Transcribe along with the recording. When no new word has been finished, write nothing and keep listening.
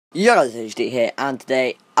Yo guys, HazzaHD here, and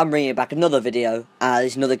today I'm bringing back another video.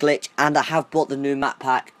 There's another glitch, and I have bought the new map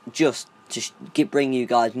pack just to bring you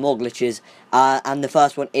guys more glitches. And the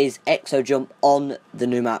first one is Exo Jump on the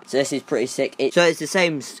new map. So this is pretty sick. So it's the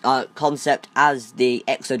same concept as the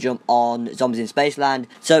Exo Jump on Zombies in Spaceland.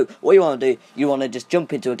 So what you want to do, you want to just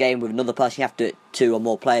jump into a game with another person. You have to do it 2 or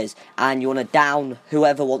more players, and you want to down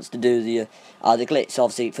whoever wants to do the glitch. So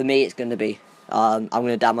obviously for me it's going to be I'm going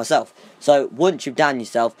to down myself. So once you've downed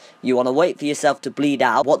yourself, you want to wait for yourself to bleed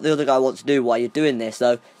out. What the other guy wants to do while you're doing this,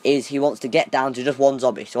 though, is he wants to get down to just one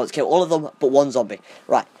zombie. So he wants to kill all of them, but one zombie.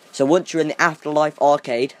 Right, so once you're in the Afterlife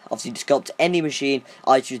arcade, obviously just go up to any machine.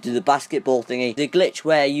 I choose to do the basketball thingy. The glitch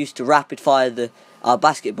where you used to rapid fire the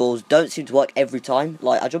basketballs don't seem to work every time.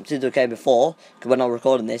 Like, I jumped into the game before, when I was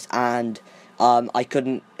recording this, and I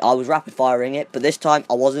was rapid firing it, but this time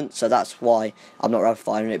I wasn't, so that's why I'm not rapid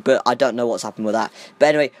firing it, but I don't know what's happened with that. But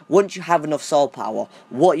anyway, once you have enough soul power,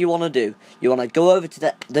 what you want to do, you want to go over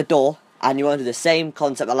to the door, and you want to do the same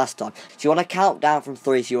concept as last time. So you want to count down from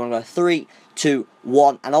 3, so you want to go 3, 2,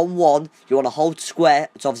 1, and on 1, you want to hold square,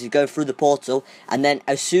 to obviously go through the portal, and then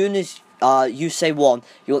as soon as you say 1,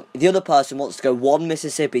 the other person wants to go 1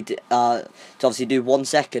 Mississippi to obviously do 1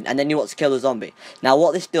 second, and then you want to kill the zombie. Now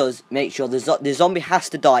what this does, make sure the zombie has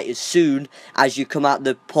to die as soon as you come out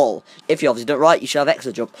the portal. If you obviously do it right, you should have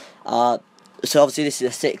Exo Jump. So obviously this is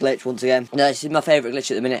a sick glitch once again. Now, this is my favourite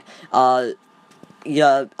glitch at the minute.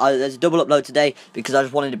 There's a double upload today because I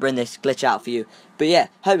just wanted to bring this glitch out for you. But yeah,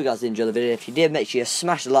 hope you guys did enjoy the video. If you did, make sure you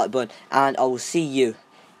smash the like button, and I will see you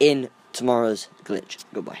in tomorrow's glitch.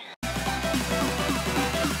 Goodbye.